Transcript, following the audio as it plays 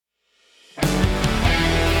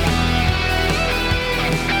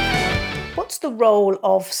role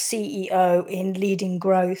of CEO in leading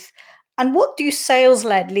growth? And what do sales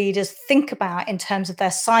led leaders think about in terms of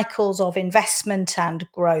their cycles of investment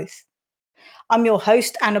and growth? I'm your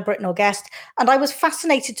host, Anna Britnell Guest, and I was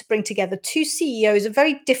fascinated to bring together two CEOs of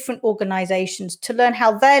very different organizations to learn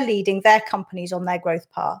how they're leading their companies on their growth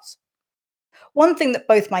paths. One thing that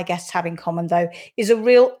both my guests have in common, though, is a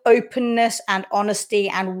real openness and honesty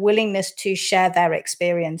and willingness to share their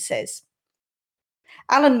experiences.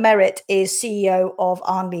 Alan Merritt is CEO of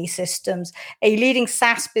Arnley Systems, a leading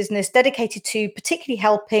SaaS business dedicated to particularly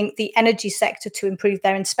helping the energy sector to improve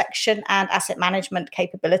their inspection and asset management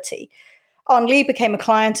capability. Arnley became a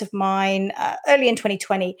client of mine early in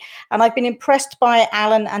 2020, and I've been impressed by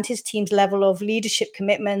Alan and his team's level of leadership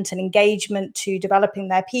commitment and engagement to developing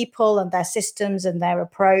their people and their systems and their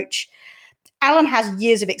approach. Alan has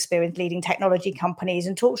years of experience leading technology companies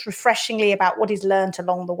and talks refreshingly about what he's learned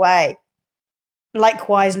along the way.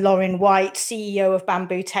 Likewise, Lauren White, CEO of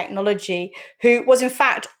Bamboo Technology, who was in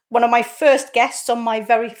fact one of my first guests on my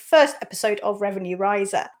very first episode of Revenue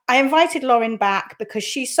Riser. I invited Lauren back because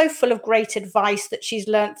she's so full of great advice that she's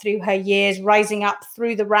learned through her years rising up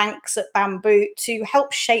through the ranks at Bamboo to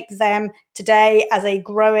help shape them today as a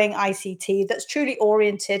growing ICT that's truly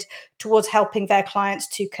oriented towards helping their clients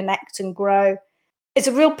to connect and grow. It's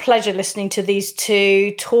a real pleasure listening to these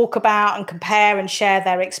two talk about and compare and share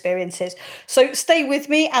their experiences. So stay with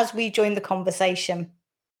me as we join the conversation.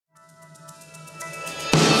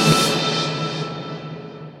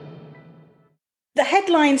 The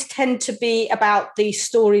headlines tend to be about the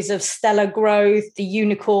stories of stellar growth, the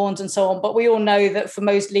unicorns and so on, but we all know that for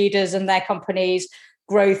most leaders and their companies,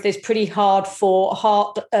 growth is pretty hard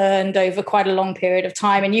earned over quite a long period of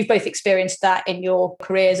time. And you've both experienced that in your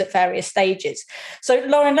careers at various stages. So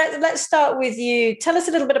Lauren, let's start with you. Tell us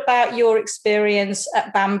a little bit about your experience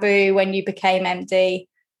at Bamboo when you became MD.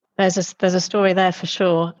 There's a story there for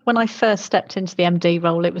sure. When I first stepped into the MD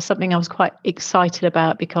role, it was something I was quite excited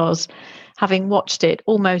about because having watched it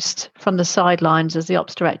almost from the sidelines as the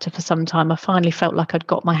ops director for some time, I finally felt like I'd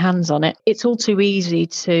got my hands on it. It's all too easy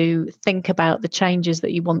to think about the changes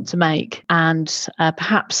that you want to make and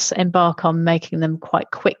perhaps embark on making them quite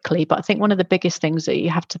quickly. But I think one of the biggest things that you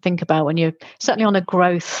have to think about when you're certainly on a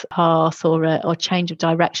growth path or change of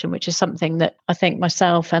direction, which is something that I think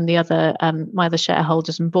myself and the other my other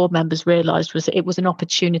shareholders and board members realised, was that it was an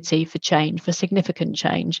opportunity for change, for significant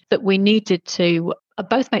change, that we needed to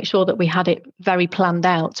both make sure that we had it very planned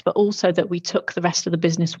out, but also that we took the rest of the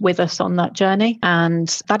business with us on that journey. And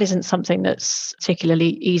that isn't something that's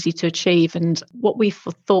particularly easy to achieve. And what we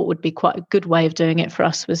thought would be quite a good way of doing it for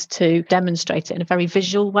us was to demonstrate it in a very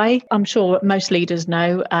visual way. I'm sure most leaders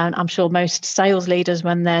know, and I'm sure most sales leaders,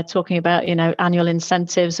 when they're talking about, annual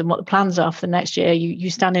incentives and what the plans are for the next year, you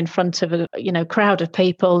stand in front of a crowd of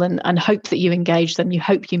people and hope that you engage them. You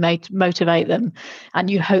hope you motivate them, and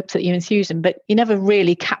you hope that you enthuse them, but you never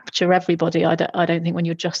really capture everybody, I don't think, when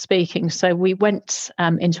you're just speaking. So we went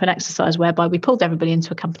into an exercise whereby we pulled everybody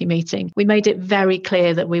into a company meeting. We made it very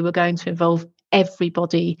clear that we were going to involve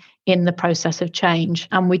everybody in the process of change.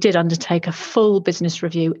 And we did undertake a full business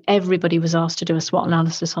review. Everybody was asked to do a SWOT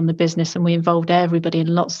analysis on the business, and we involved everybody in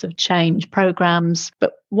lots of change programs.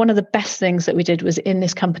 But one of the best things that we did was in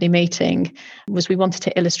this company meeting was we wanted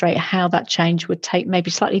to illustrate how that change would take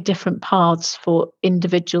maybe slightly different paths for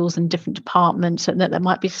individuals and different departments, and that there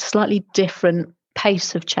might be slightly different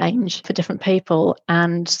pace of change for different people.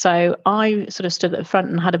 And so I sort of stood at the front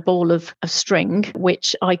and had a ball of string,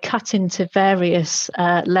 which I cut into various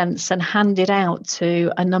lengths and handed out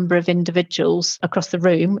to a number of individuals across the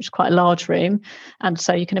room, which is quite a large room. And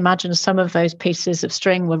so you can imagine some of those pieces of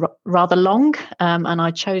string were rather long. And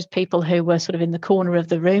I chose people who were sort of in the corner of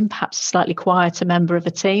the room, perhaps a slightly quieter member of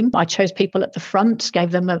a team. I chose people at the front,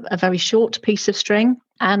 gave them a very short piece of string.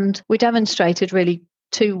 And we demonstrated really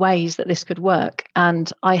two ways that this could work.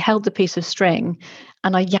 And I held the piece of string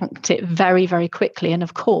and I yanked it very, very quickly. And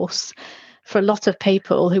of course, for a lot of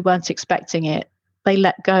people who weren't expecting it, they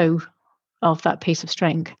let go of that piece of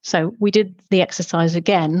string. So we did the exercise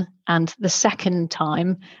again. And the second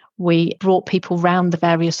time, we brought people round the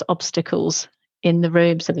various obstacles in the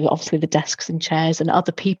room. So there were obviously the desks and chairs and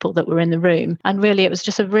other people that were in the room. And really, it was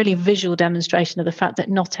just a really visual demonstration of the fact that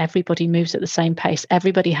not everybody moves at the same pace.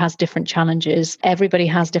 Everybody has different challenges. Everybody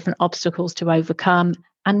has different obstacles to overcome.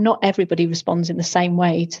 And not everybody responds in the same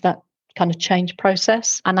way to that kind of change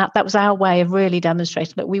process. And that was our way of really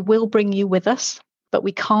demonstrating that we will bring you with us, but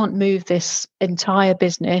we can't move this entire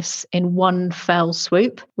business in one fell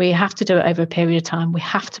swoop. We have to do it over a period of time. We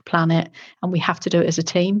have to plan it, and we have to do it as a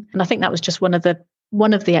team. And I think that was just one of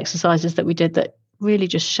the exercises that we did that really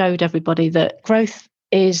just showed everybody that growth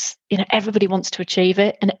is, everybody wants to achieve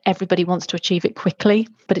it and everybody wants to achieve it quickly,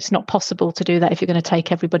 but it's not possible to do that if you're going to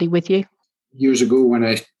take everybody with you. Years ago, when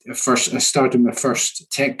I started my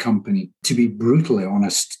first tech company, to be brutally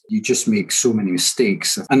honest, you just make so many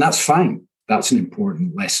mistakes, and that's fine. That's an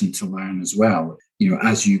important lesson to learn as well.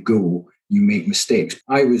 As you go, you make mistakes.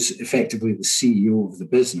 I was effectively the CEO of the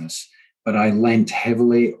business, but I lent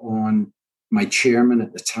heavily on my chairman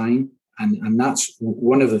at the time. And that's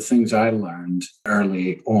one of the things I learned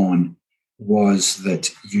early on, was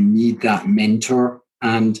that you need that mentor.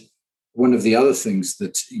 And one of the other things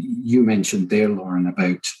that you mentioned there, Lauren,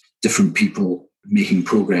 about different people making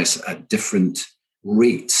progress at different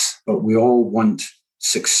rates, but we all want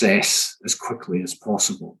success as quickly as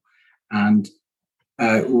possible. And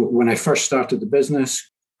when I first started the business,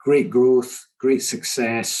 great growth, great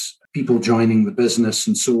success, people joining the business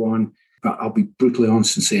and so on. But I'll be brutally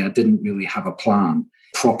honest and say I didn't really have a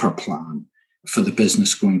proper plan for the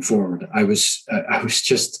business going forward. I was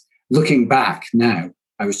just looking back now,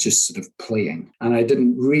 I was just sort of playing, and I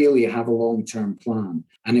didn't really have a long-term plan.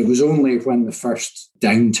 And it was only when the first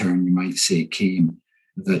downturn, you might say, came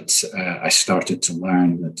that I started to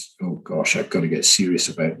learn that, oh gosh, I've got to get serious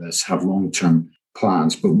about this, have long-term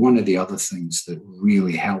plans. But one of the other things that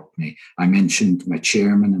really helped me, I mentioned my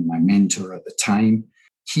chairman and my mentor at the time.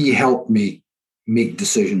 He helped me make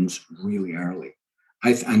decisions really early.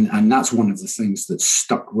 And that's one of the things that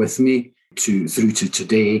stuck with me through to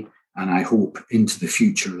today, and I hope into the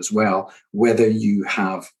future as well. Whether you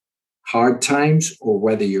have hard times or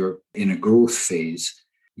whether you're in a growth phase,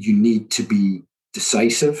 you need to be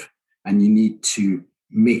decisive and you need to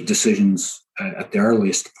make decisions at the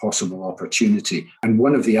earliest possible opportunity. And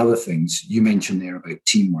one of the other things you mentioned there about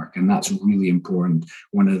teamwork, and that's really important.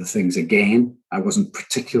 One of the things, again, I wasn't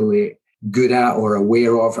particularly good at or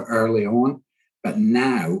aware of early on, but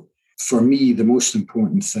now, for me, the most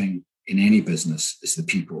important thing in any business is the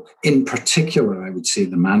people. In particular, I would say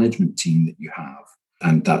the management team that you have,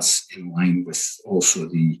 and that's in line with also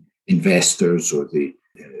the investors or the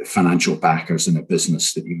financial backers in a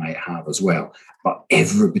business that you might have as well. But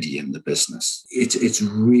everybody in the business, it's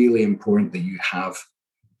really important that you have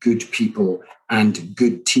good people and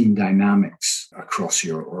good team dynamics across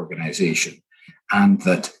your organization, and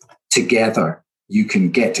that together you can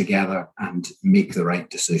get together and make the right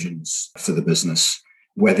decisions for the business,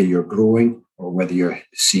 whether you're growing or whether you're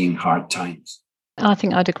seeing hard times. I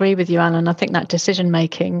think I'd agree with you, Alan. I think that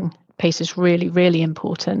decision-making piece is really, really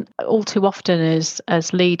important. All too often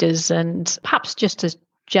as leaders, and perhaps just as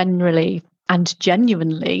generally and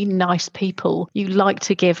genuinely nice people, you like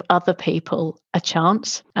to give other people a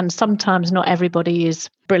chance. And sometimes not everybody is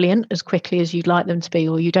brilliant as quickly as you'd like them to be,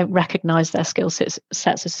 or you don't recognize their skill sets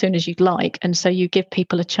as soon as you'd like. And so you give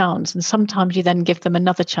people a chance, and sometimes you then give them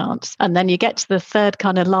another chance. And then you get to the third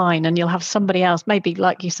kind of line and you'll have somebody else, maybe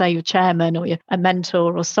like you say, your chairman or a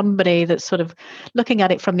mentor or somebody that's sort of looking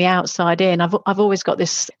at it from the outside in. I've always got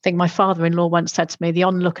this thing my father-in-law once said to me, the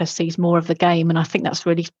onlooker sees more of the game. And I think that's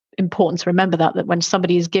really important to remember that when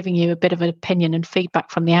somebody is giving you a bit of an opinion and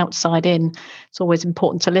feedback from the outside in, it's always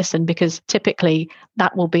important to listen, because typically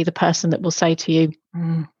that will be the person that will say to you,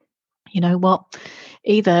 you know what,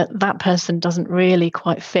 either that person doesn't really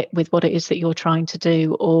quite fit with what it is that you're trying to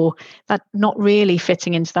do, or that not really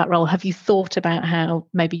fitting into that role. Have you thought about how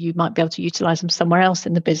maybe you might be able to utilize them somewhere else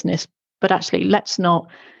in the business? But actually, let's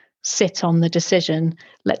not sit on the decision.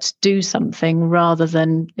 Let's do something rather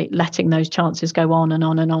than letting those chances go on and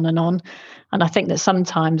on and on and on. And I think that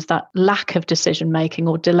sometimes that lack of decision making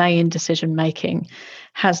or delay in decision making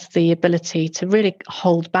has the ability to really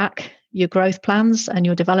hold back your growth plans and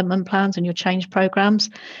your development plans and your change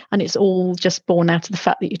programs. And it's all just born out of the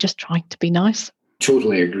fact that you're just trying to be nice.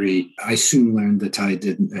 Totally agree. I soon learned that I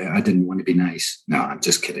didn't want to be nice. No, I'm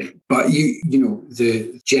just kidding. But you know,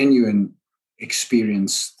 the genuine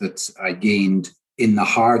experience that I gained in the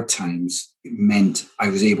hard times meant I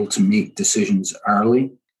was able to make decisions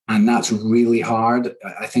early. And that's really hard.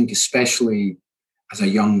 I think especially as a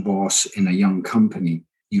young boss in a young company,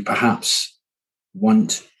 you perhaps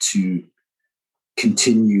want to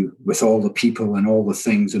continue with all the people and all the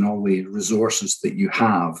things and all the resources that you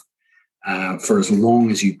have for as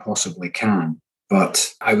long as you possibly can.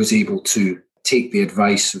 But I was able to take the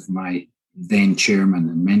advice of my then chairman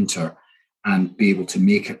and mentor and be able to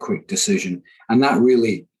make a quick decision. And that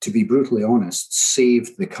really, to be brutally honest,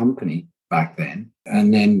 saved the company back then.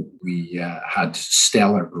 And then we had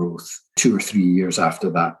stellar growth 2 or 3 years after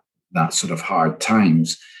that sort of hard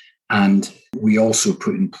times. And we also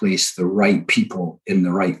put in place the right people in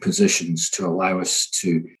the right positions to allow us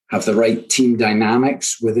to have the right team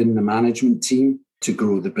dynamics within the management team to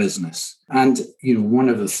grow the business. And, one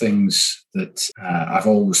of the things that I've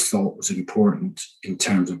always thought was important in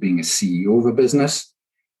terms of being a CEO of a business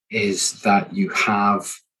is that you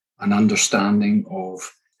have an understanding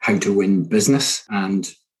of how to win business.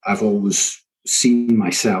 And I've always seen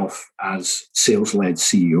myself as sales-led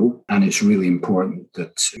CEO, and it's really important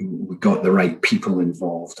that we got the right people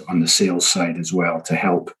involved on the sales side as well to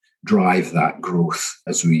help drive that growth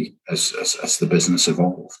as the business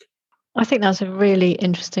evolved. I think that's a really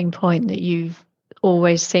interesting point, that you've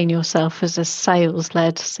always seen yourself as a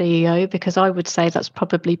sales-led CEO, because I would say that's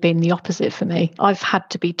probably been the opposite for me. I've had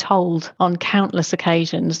to be told on countless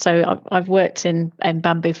occasions. So I've worked in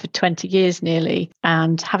Bamboo for 20 years nearly,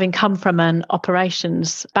 and having come from an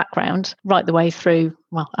operations background right the way through,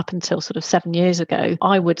 up until sort of 7 years ago,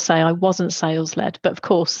 I would say I wasn't sales-led. But of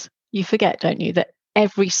course, you forget, don't you, that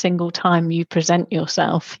every single time you present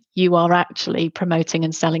yourself, you are actually promoting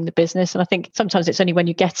and selling the business. And I think sometimes it's only when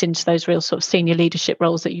you get into those real sort of senior leadership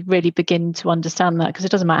roles that you really begin to understand that, because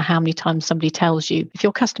it doesn't matter how many times somebody tells you, if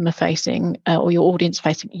you're customer facing or your audience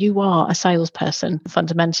facing, you are a salesperson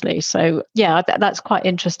fundamentally. So yeah, that's quite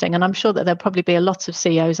interesting. And I'm sure that there'll probably be a lot of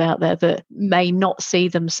CEOs out there that may not see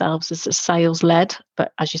themselves as a sales led,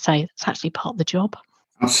 but as you say, it's actually part of the job.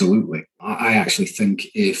 Absolutely. I actually think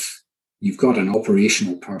if you've got an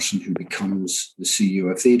operational person who becomes the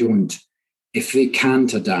CEO, if they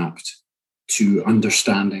can't adapt to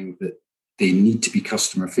understanding that they need to be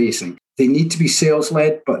customer facing, they need to be sales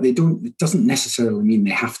led, but it doesn't necessarily mean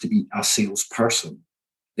they have to be a salesperson.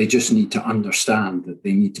 They just need to understand that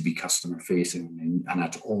they need to be customer facing, and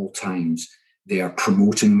at all times they are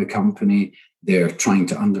promoting the company. They're trying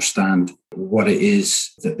to understand what it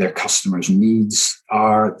is that their customers' needs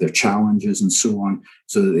are, their challenges, and so on,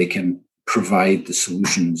 so that they can provide the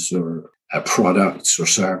solutions or products or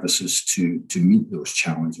services to meet those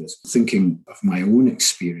challenges. Thinking of my own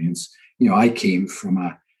experience, I came from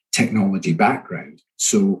a technology background.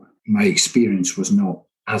 So my experience was not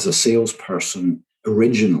as a salesperson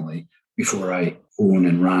originally before I own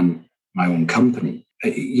and ran my own company.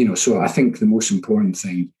 So I think the most important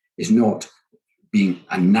thing is not being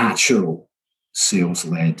a natural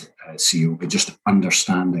sales-led CEO, but just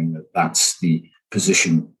understanding that that's the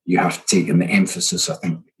position you have to take and the emphasis I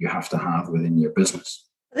think you have to have within your business.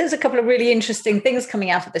 There's a couple of really interesting things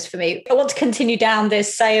coming out of this for me. I want to continue down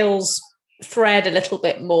this sales thread a little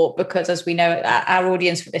bit more, because as we know, our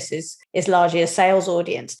audience for this is largely a sales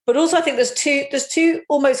audience. But also I think there's two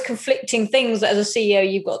almost conflicting things that as a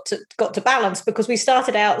CEO you've got to balance, because we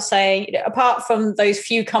started out saying, apart from those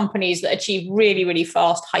few companies that achieve really, really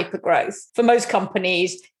fast hyper growth, for most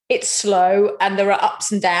companies it's slow and there are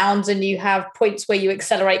ups and downs, and you have points where you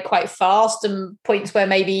accelerate quite fast and points where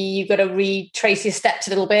maybe you've got to retrace your steps a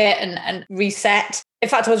little bit and reset. In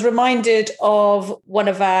fact, I was reminded of one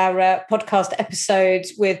of our podcast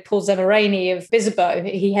episodes with Paul Zemorani of Bizzabo.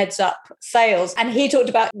 He heads up sales. And he talked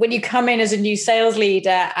about when you come in as a new sales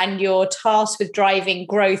leader and you're tasked with driving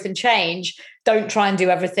growth and change, don't try and do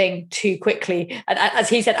everything too quickly. And as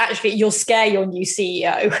he said, actually, you'll scare your new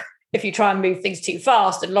CEO if you try and move things too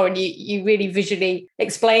fast. And Lauren, you really visually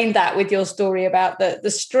explained that with your story about the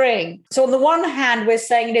string. So on the one hand, we're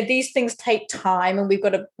saying, these things take time and we've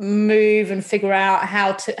got to move and figure out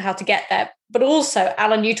how to get there. But also,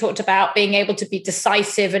 Alan, you talked about being able to be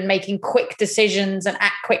decisive and making quick decisions and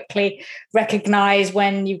act quickly, recognize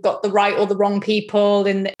when you've got the right or the wrong people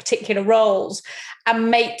in the particular roles,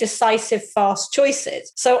 and make decisive, fast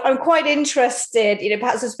choices. So I'm quite interested,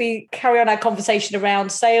 perhaps as we carry on our conversation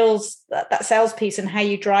around sales, that sales piece and how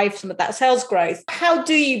you drive some of that sales growth, how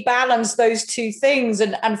do you balance those two things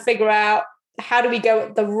and figure out how do we go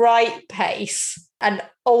at the right pace and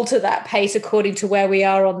alter that pace according to where we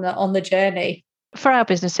are on the journey? For our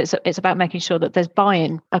business, it's about making sure that there's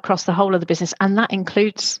buy-in across the whole of the business, and that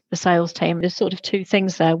includes the sales team. There's sort of two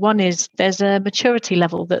things there. One is there's a maturity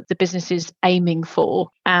level that the business is aiming for,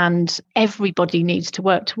 and everybody needs to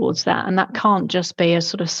work towards that. And that can't just be a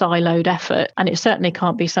sort of siloed effort, and it certainly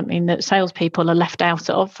can't be something that salespeople are left out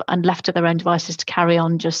of and left to their own devices to carry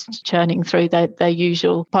on just churning through their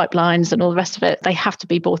usual pipelines and all the rest of it. They have to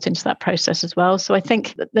be brought into that process as well. So I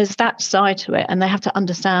think that there's that side to it, and they have to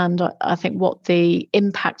understand, I think, what the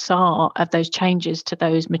impacts are of those changes to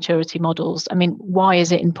those maturity models. I mean, why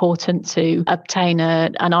is it important to obtain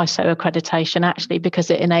an ISO accreditation? Actually, because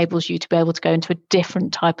it enables you to be able to go into a different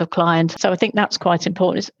different type of client. So I think that's quite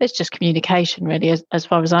important. It's just communication, really, as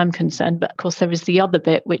far as I'm concerned. But of course, there is the other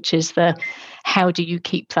bit, which is the how do you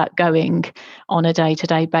keep that going on a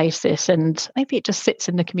day-to-day basis? And maybe it just sits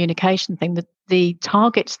in the communication thing that the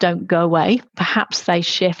targets don't go away. Perhaps they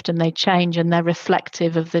shift and they change, and they're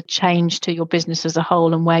reflective of the change to your business as a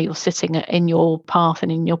whole and where you're sitting in your path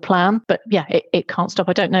and in your plan. But yeah, it can't stop.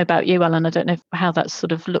 I don't know about you, Alan. I don't know how that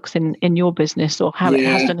sort of looks in your business or how it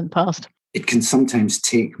has done in the past. It can sometimes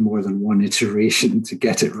take more than one iteration to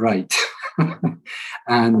get it right.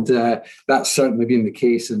 And that's certainly been the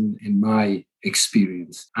case in my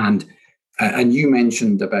experience. And you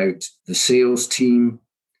mentioned about the sales team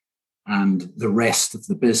and the rest of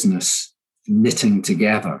the business knitting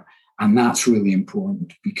together. And that's really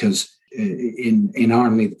important because in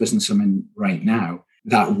Arnley, the business I'm in right now,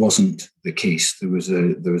 that wasn't the case. There was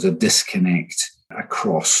a disconnect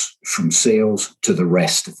across from sales to the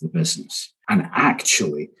rest of the business. And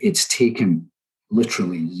actually, it's taken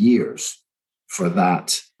literally years for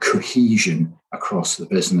that cohesion across the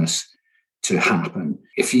business to happen.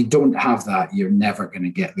 If you don't have that, you're never going to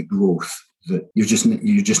get the growth that you're just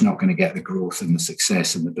not going to get the growth and the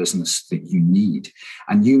success in the business that you need.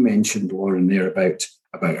 And you mentioned, Lauren, there about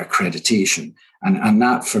accreditation. And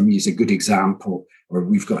that for me is a good example, or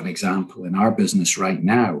we've got an example in our business right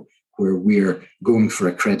now where we're going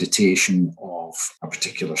for accreditation of a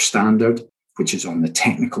particular standard, which is on the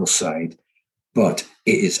technical side, but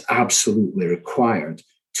it is absolutely required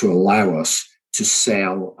to allow us to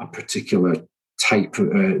sell a particular type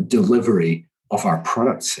of delivery of our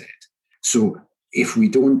product set. So if we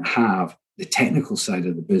don't have the technical side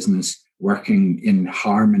of the business working in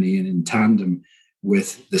harmony and in tandem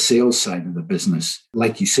with the sales side of the business,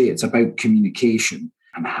 like you say, it's about communication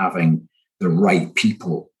and having the right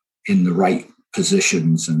people in the right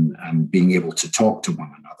positions and being able to talk to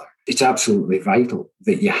one another. It's absolutely vital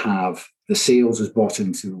that you have the sales is bought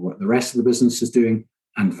into what the rest of the business is doing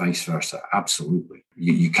and vice versa. Absolutely.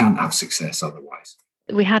 You can't have success otherwise.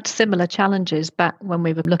 We had similar challenges back when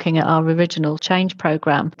we were looking at our original change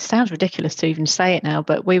program. It sounds ridiculous to even say it now,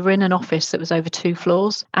 but we were in an office that was over 2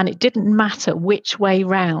 floors, and it didn't matter which way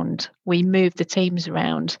round we moved the teams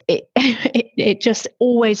around. It just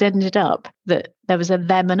always ended up that there was a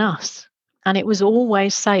them and us. And it was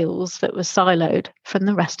always sales that was siloed from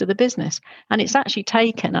the rest of the business. And it's actually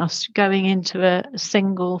taken us going into a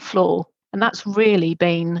single floor. And that's really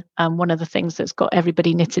been one of the things that's got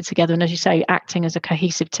everybody knitted together. And as you say, acting as a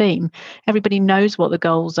cohesive team, everybody knows what the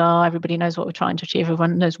goals are. Everybody knows what we're trying to achieve.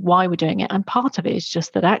 Everyone knows why we're doing it. And part of it is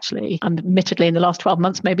just that actually, admittedly in the last 12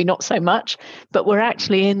 months, maybe not so much, but we're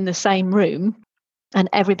actually in the same room and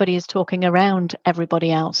everybody is talking around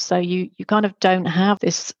everybody else. So you kind of don't have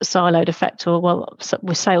this siloed effect or, well,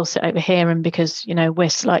 we sales sit over here and because, we're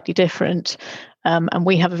slightly different, and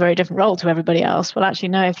we have a very different role to everybody else. Well, actually,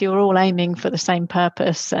 no, if you're all aiming for the same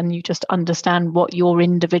purpose and you just understand what your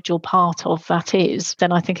individual part of that is,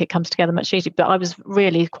 then I think it comes together much easier. But I was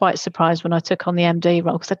really quite surprised when I took on the MD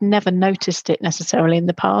role because I'd never noticed it necessarily in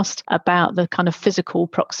the past about the kind of physical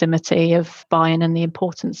proximity of buy-in and the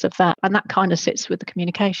importance of that. And that kind of sits with the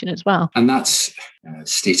communication as well. And that's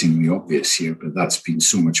stating the obvious here, but that's been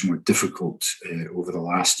so much more difficult over the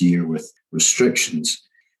last year with restrictions.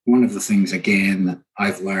 One of the things, again,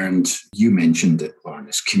 I've learned, you mentioned it, Lauren,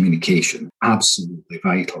 is communication. Absolutely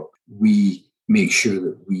vital. We make sure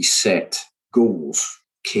that we set goals,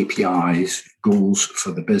 KPIs, goals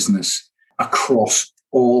for the business across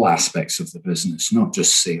all aspects of the business, not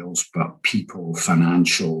just sales, but people,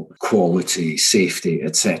 financial, quality, safety,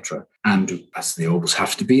 etc. And as they always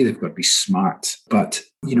have to be, they've got to be smart. But,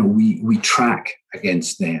 we track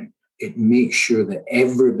against them. It makes sure that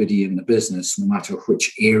everybody in the business, no matter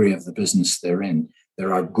which area of the business they're in,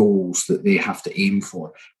 there are goals that they have to aim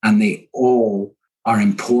for. And they all are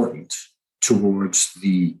important towards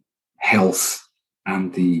the health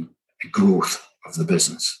and the growth of the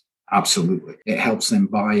business. Absolutely. It helps them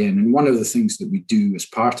buy in. And one of the things that we do as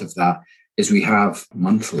part of that is we have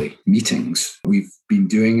monthly meetings. We've been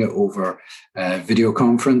doing it over video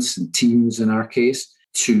conference and Teams in our case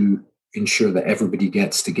to ensure that everybody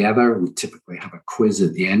gets together. We typically have a quiz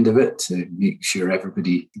at the end of it to make sure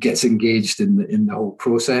everybody gets engaged in the whole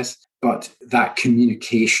process. But that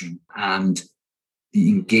communication and the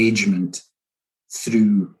engagement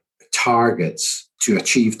through targets to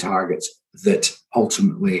achieve targets that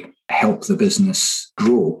ultimately help the business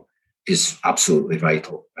grow is absolutely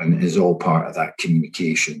vital and is all part of that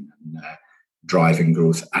communication and driving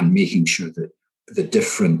growth and making sure that the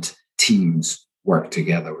different teams work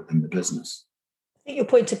together within the business. I think your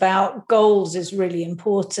point about goals is really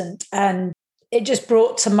important. And it just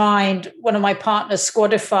brought to mind one of my partners,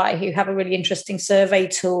 Squadify, who have a really interesting survey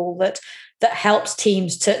tool that helps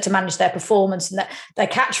teams to manage their performance. And that their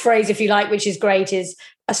catchphrase, if you like, which is great, is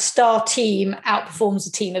a star team outperforms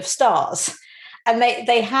a team of stars. And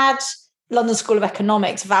they had London School of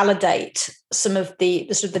Economics validate some of the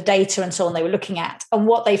sort of the data and so on they were looking at. And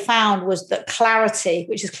what they found was that clarity,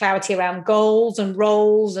 which is clarity around goals and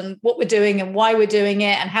roles and what we're doing and why we're doing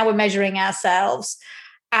it and how we're measuring ourselves,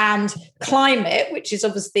 and climate, which is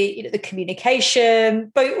obviously the communication,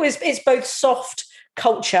 but it's both soft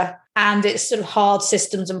culture and it's sort of hard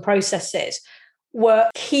systems and processes, were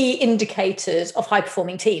key indicators of high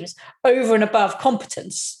performing teams over and above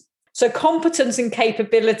competence. So competence and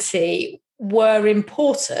capability were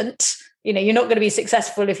important. You're not going to be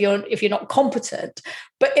successful if you're not competent.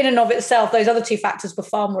 But in and of itself, those other two factors were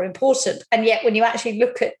far more important. And yet, when you actually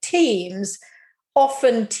look at teams,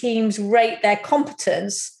 often teams rate their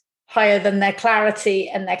competence higher than their clarity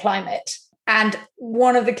and their climate. And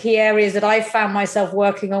one of the key areas that I found myself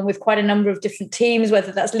working on with quite a number of different teams,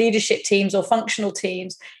 whether that's leadership teams or functional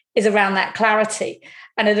teams, is around that clarity.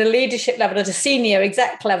 And at a leadership level, at a senior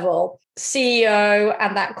exec level, CEO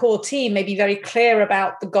and that core team may be very clear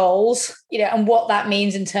about the goals, and what that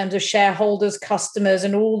means in terms of shareholders, customers,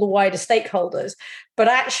 and all the wider stakeholders. But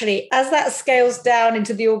actually, as that scales down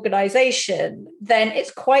into the organization, then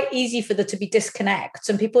it's quite easy for there to be disconnects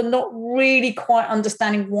and people are not really quite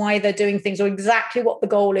understanding why they're doing things or exactly what the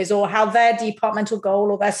goal is or how their departmental goal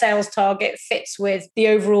or their sales target fits with the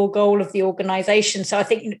overall goal of the organization. So I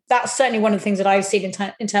think that's certainly one of the things that I've seen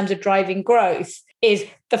in terms of driving growth. Is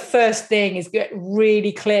the first thing is get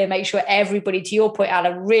really clear, make sure everybody, to your point,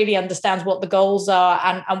 Alan, really understands what the goals are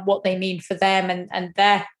and what they mean for them and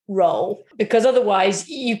their role. Because otherwise,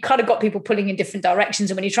 you kind of got people pulling in different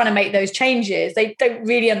directions. And when you're trying to make those changes, they don't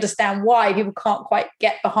really understand why. People can't quite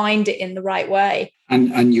get behind it in the right way.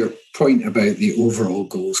 And your point about the overall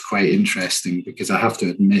goal is quite interesting, because I have to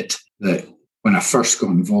admit that when I first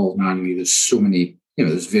got involved, manually, there's so many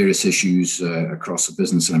there's various issues across the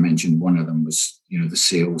business. And I mentioned one of them was, the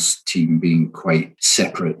sales team being quite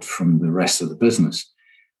separate from the rest of the business.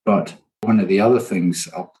 But one of the other things,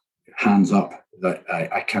 hands up, that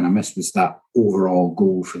I kind of missed was that overall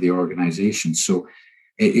goal for the organization. So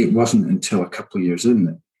it wasn't until a couple of years in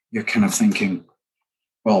that you're kind of thinking,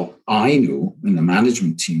 well, I know, and the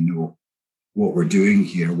management team know what we're doing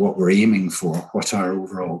here, what we're aiming for, what our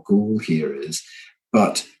overall goal here is.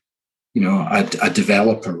 But a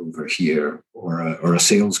developer over here or a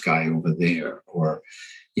sales guy over there or,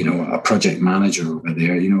 a project manager over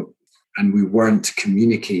there, and we weren't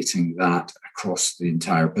communicating that across the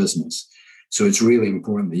entire business. So it's really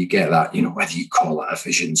important that you get that, whether you call it a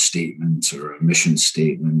vision statement or a mission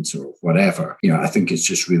statement or whatever, I think it's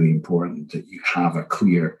just really important that you have a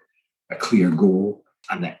clear goal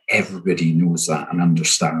and that everybody knows that and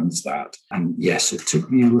understands that. And yes, it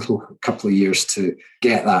took me a couple of years to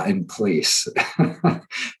get that in place,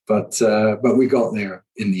 but we got there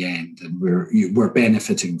in the end, and we're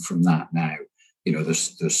benefiting from that now.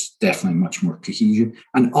 There's definitely much more cohesion,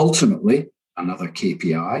 and ultimately another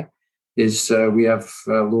KPI is we have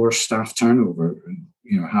lower staff turnover.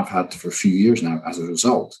 Have had for a few years now as a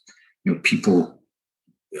result. People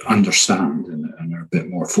understand and are a bit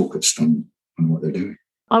more focused on what they're doing.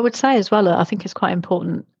 I would say as well, I think it's quite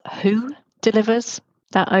important who delivers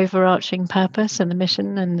that overarching purpose and the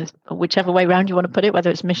mission, and whichever way around you want to put it, whether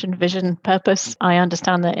it's mission, vision, purpose. I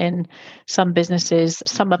understand that in some businesses,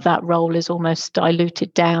 some of that role is almost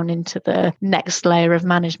diluted down into the next layer of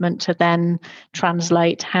management to then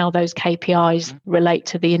translate how those KPIs relate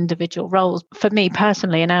to the individual roles. For me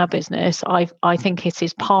personally, in our business, I think it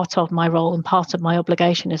is part of my role and part of my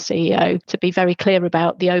obligation as CEO to be very clear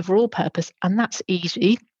about the overall purpose. And that's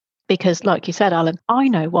easy. Because like you said, Alan, I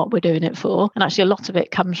know what we're doing it for. And actually a lot of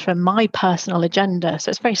it comes from my personal agenda. So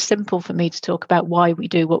it's very simple for me to talk about why we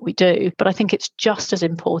do what we do. But I think it's just as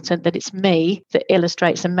important that it's me that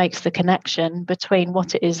illustrates and makes the connection between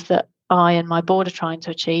what it is that I and my board are trying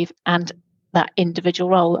to achieve and that individual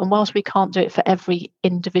role. And whilst we can't do it for every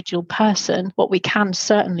individual person, what we can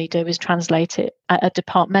certainly do is translate it at a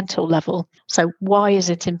departmental level. So why is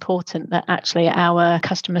it important that actually our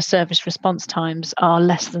customer service response times are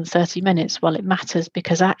less than 30 minutes? Well, it matters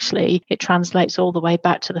because actually it translates all the way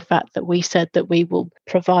back to the fact that we said that we will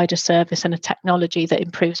provide a service and a technology that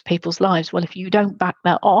improves people's lives. Well, if you don't back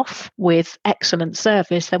that off with excellent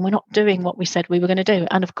service, then we're not doing what we said we were going to do.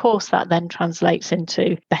 And of course, that then translates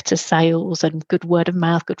into better sales and good word of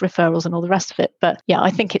mouth, good referrals and all the rest of it. But yeah, I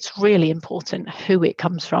think it's really important who it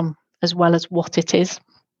comes from as well as what it is.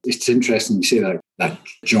 It's interesting you say that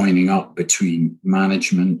joining up between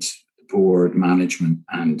management, board, management,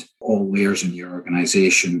 and all layers in your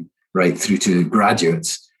organization, right through to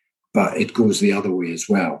graduates. But it goes the other way as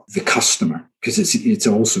well, the customer, because it's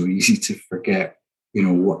also easy to forget,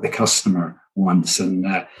 what the customer wants. And,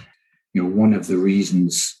 one of the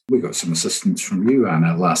reasons we got some assistance from you,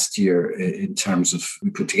 Anna, last year in terms of we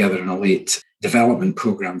put together an elite development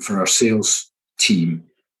program for our sales team,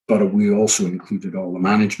 but we also included all the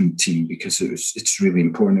management team because it's really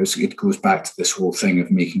important. It goes back to this whole thing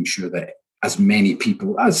of making sure that as many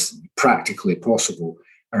people as practically possible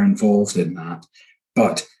are involved in that.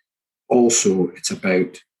 But also, it's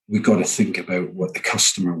about, we've got to think about what the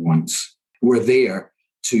customer wants. We're there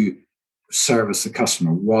to service the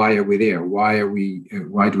customer. Why are we there? Why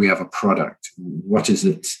do we have a product? What is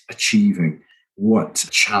it achieving? What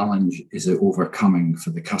challenge is it overcoming for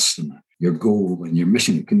the customer? Your goal and your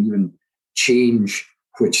mission, it can even change,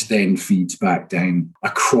 which then feeds back down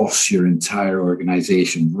across your entire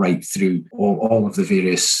organization, right through all of the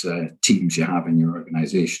various teams you have in your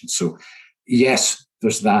organization. So yes,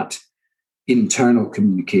 there's that internal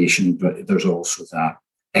communication, but there's also that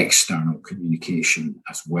external communication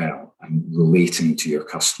as well, and relating to your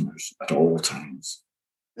customers at all times.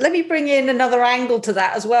 Let me bring in another angle to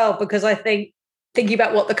that as well, because I think thinking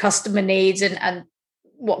about what the customer needs and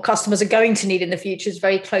what customers are going to need in the future is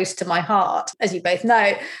very close to my heart, as you both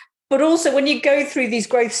know. But also when you go through these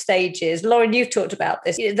growth stages, Lauren, you've talked about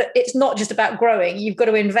this, it's not just about growing, you've got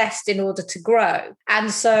to invest in order to grow. And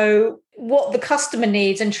so what the customer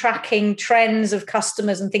needs and tracking trends of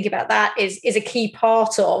customers and thinking about that is a key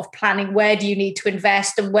part of planning. Where do you need to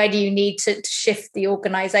invest and where do you need to shift the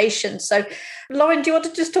organization? So Lauren, do you want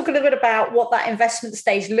to just talk a little bit about what that investment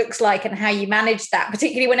stage looks like and how you manage that,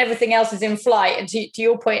 particularly when everything else is in flight? And to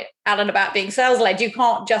your point, Alan, about being sales-led, you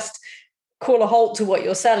can't just call a halt to what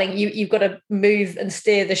you're selling. You've got to move and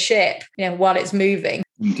steer the ship, while it's moving.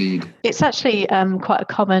 Indeed. It's actually quite a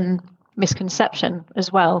common misconception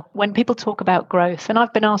as well when people talk about growth, and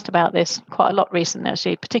I've been asked about this quite a lot recently,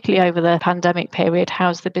 actually, particularly over the pandemic period.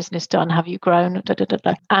 How's the business done? Have you grown?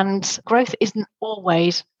 And growth isn't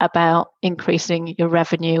always about increasing your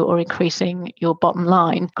revenue or increasing your bottom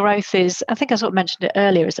line. Growth is, I think I sort of mentioned it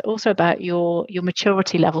earlier, is also about your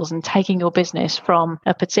maturity levels and taking your business from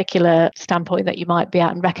a particular standpoint that you might be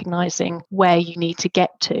at and recognizing where you need to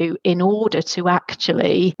get to in order to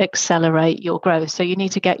actually accelerate your growth. So you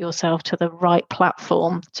need to get yourself to the right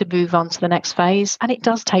platform to move on to the next phase. And it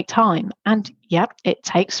does take time. And it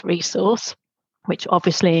takes resource, which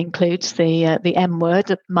obviously includes the M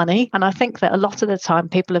word, money. And I think that a lot of the time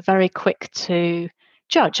people are very quick to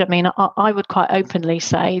judge. I mean, I would quite openly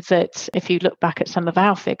say that if you look back at some of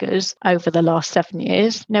our figures over the last 7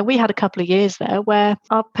 years, we had a couple of years there where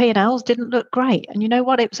our P&Ls didn't look great. And you know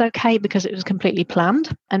what? It was okay because it was completely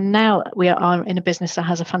planned. And now we are in a business that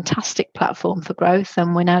has a fantastic platform for growth,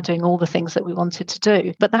 and we're now doing all the things that we wanted to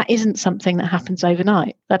do. But that isn't something that happens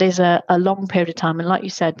overnight. That is a long period of time. And like you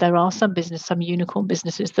said, there are some unicorn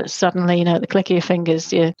businesses that suddenly, at the click of your fingers,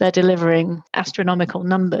 they're delivering astronomical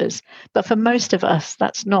numbers. But for most of us,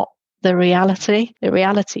 that's not the reality. The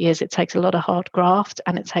reality is it takes a lot of hard graft,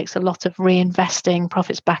 and it takes a lot of reinvesting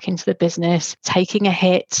profits back into the business, taking a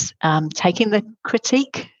hit, taking the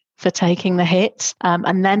critique for taking the hit,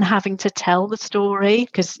 and then having to tell the story,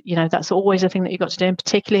 because that's always a thing that you've got to do, and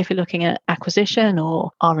particularly if you're looking at acquisition or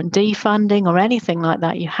R&D funding or anything like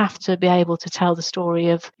that, you have to be able to tell the story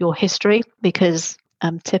of your history, because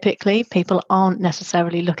typically people aren't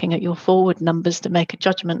necessarily looking at your forward numbers to make a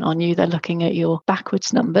judgment on you. They're looking at your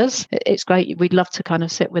backwards numbers. It's great. We'd love to kind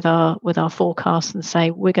of sit with our forecast and say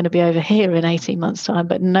we're going to be over here in 18 months time,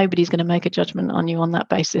 but nobody's going to make a judgment on you on that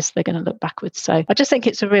basis. They're going to look backwards. So I just think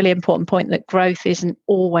it's a really important point that growth isn't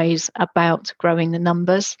always about growing the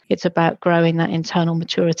numbers. It's about growing that internal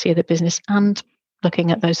maturity of the business and looking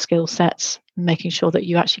at those skill sets and making sure that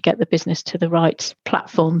you actually get the business to the right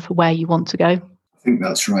platform for where you want to go. I think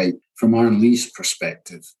that's right. From our lease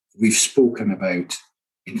perspective, we've spoken about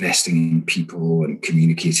investing in people and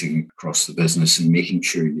communicating across the business and making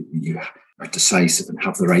sure you are decisive and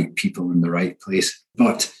have the right people in the right place.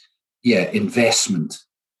 But investment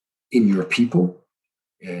in your people,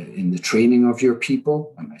 in the training of your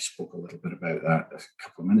people. And I spoke a little bit about that a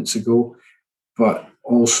couple of minutes ago. But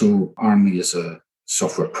also, Armley is a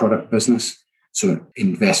software product business. So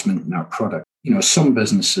investment in our product. Some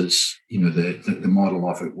businesses, the model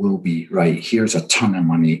of it will be, right, here's a ton of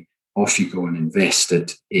money, off you go and invest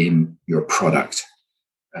it in your product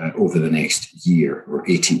over the next year or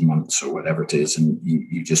 18 months or whatever it is, and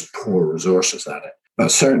you just pour resources at it.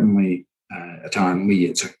 But certainly at Armley,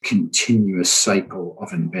 it's a continuous cycle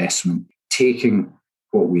of investment, taking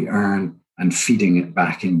what we earn and feeding it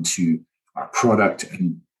back into our product.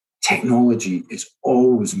 And technology is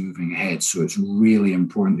always moving ahead. So it's really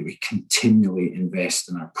important that we continually invest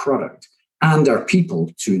in our product and our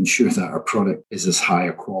people to ensure that our product is as high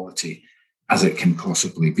a quality as it can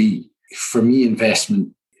possibly be. For me,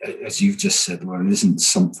 investment, as you've just said, Lauren, isn't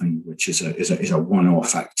something which is a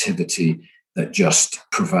one-off activity that just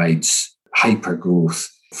provides hyper growth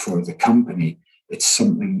for the company. It's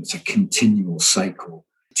something that's a continual cycle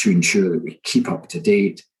to ensure that we keep up to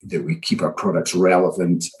date, that we keep our products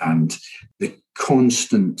relevant, and the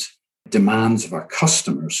constant demands of our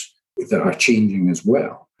customers that are changing as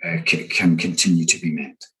well can continue to be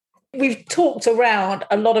met. We've talked around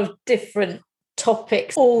a lot of different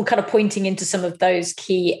topics, all kind of pointing into some of those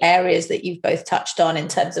key areas that you've both touched on in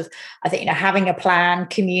terms of, I think, having a plan,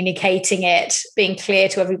 communicating it, being clear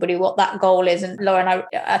to everybody what that goal is. And Lauren,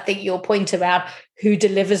 I think your point around who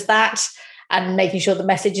delivers that and making sure the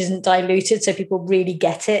message isn't diluted so people really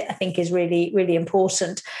get it, I think is really, really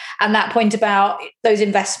important. And that point about those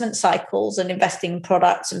investment cycles and investing in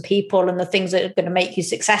products and people and the things that are going to make you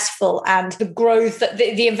successful, and the growth,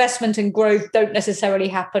 the investment and growth don't necessarily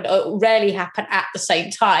happen or rarely happen at the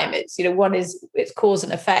same time. It's, one is it's cause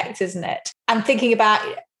and effect, isn't it? And thinking about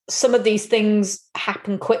some of these things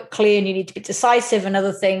happen quickly and you need to be decisive, and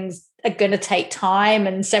other things are going to take time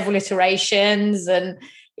and several iterations, and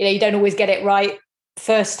you don't always get it right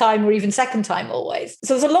first time or even second time always.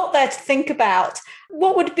 So there's a lot there to think about.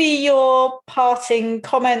 What would be your parting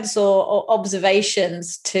comments or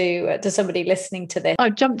observations to somebody listening to this? I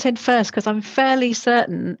jumped in first because I'm fairly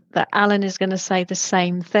certain that Alan is going to say the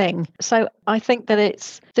same thing. So I think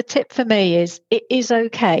that the tip for me is it is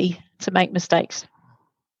okay to make mistakes,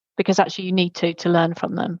 because actually you need to learn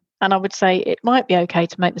from them. And I would say it might be okay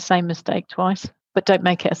to make the same mistake twice, but don't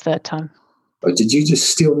make it a third time. Oh, did you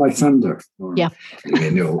just steal my thunder? Yeah.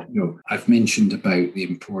 No. I've mentioned about the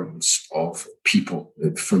importance of people.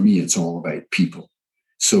 For me, it's all about people.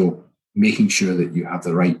 So making sure that you have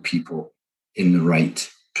the right people in the right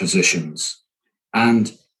positions.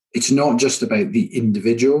 And it's not just about the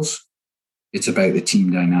individuals, it's about the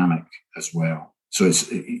team dynamic as well. So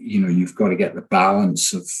it's, you've got to get the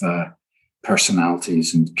balance of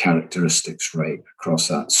personalities and characteristics right across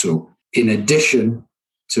that. So in addition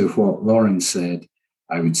to what Lauren said,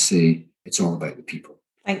 I would say it's all about the people.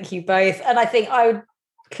 Thank you both. And I think I would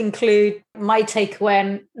conclude my takeaway.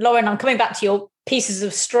 And Lauren, I'm coming back to your pieces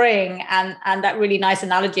of string and that really nice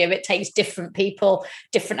analogy of it takes different people,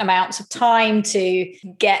 different amounts of time to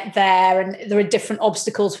get there. And there are different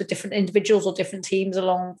obstacles for different individuals or different teams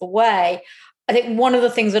along the way. I think one of the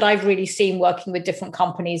things that I've really seen working with different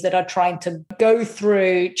companies that are trying to go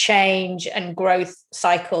through change and growth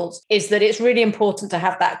cycles is that it's really important to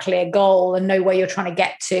have that clear goal and know where you're trying to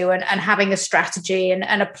get to, and having a strategy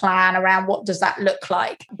and a plan around what does that look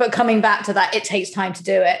like. But coming back to that, it takes time to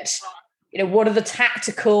do it. What are the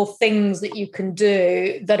tactical things that you can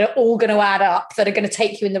do that are all going to add up, that are going to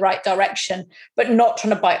take you in the right direction, but not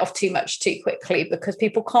trying to bite off too much too quickly, because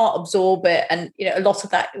people can't absorb it. And, a lot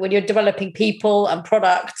of that, when you're developing people and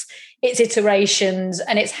products, it's iterations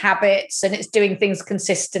and it's habits and it's doing things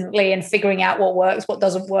consistently and figuring out what works, what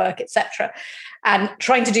doesn't work, etc. And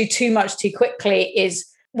trying to do too much too quickly is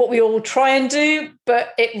what we all try and do,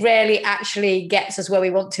 but it rarely actually gets us where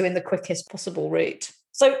we want to in the quickest possible route.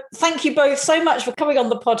 So thank you both so much for coming on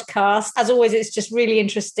the podcast. As always, it's just really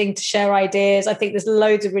interesting to share ideas. I think there's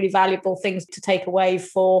loads of really valuable things to take away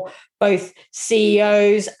for both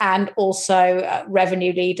CEOs and also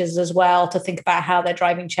revenue leaders as well, to think about how they're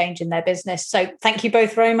driving change in their business. So thank you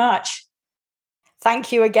both very much.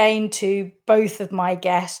 Thank you again to both of my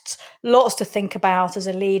guests. Lots to think about as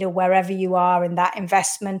a leader, wherever you are in that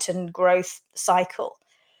investment and growth cycle.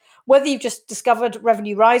 Whether you've just discovered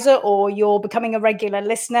Revenue Riser or you're becoming a regular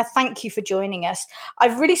listener, thank you for joining us.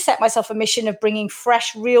 I've really set myself a mission of bringing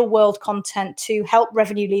fresh, real-world content to help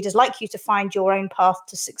revenue leaders like you to find your own path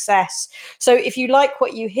to success. So if you like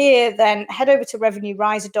what you hear, then head over to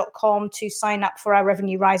revenueriser.com to sign up for our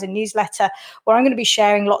Revenue Riser newsletter, where I'm going to be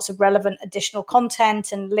sharing lots of relevant additional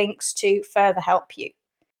content and links to further help you.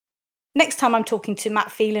 Next time, I'm talking to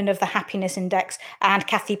Matt Phelan of the Happiness Index and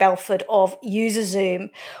Kathy Belford of UserZoom.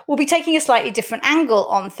 We'll be taking a slightly different angle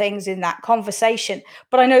on things in that conversation,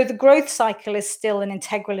 but I know the growth cycle is still an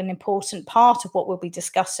integral and important part of what we'll be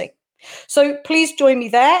discussing. So please join me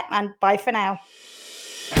there, and bye for now.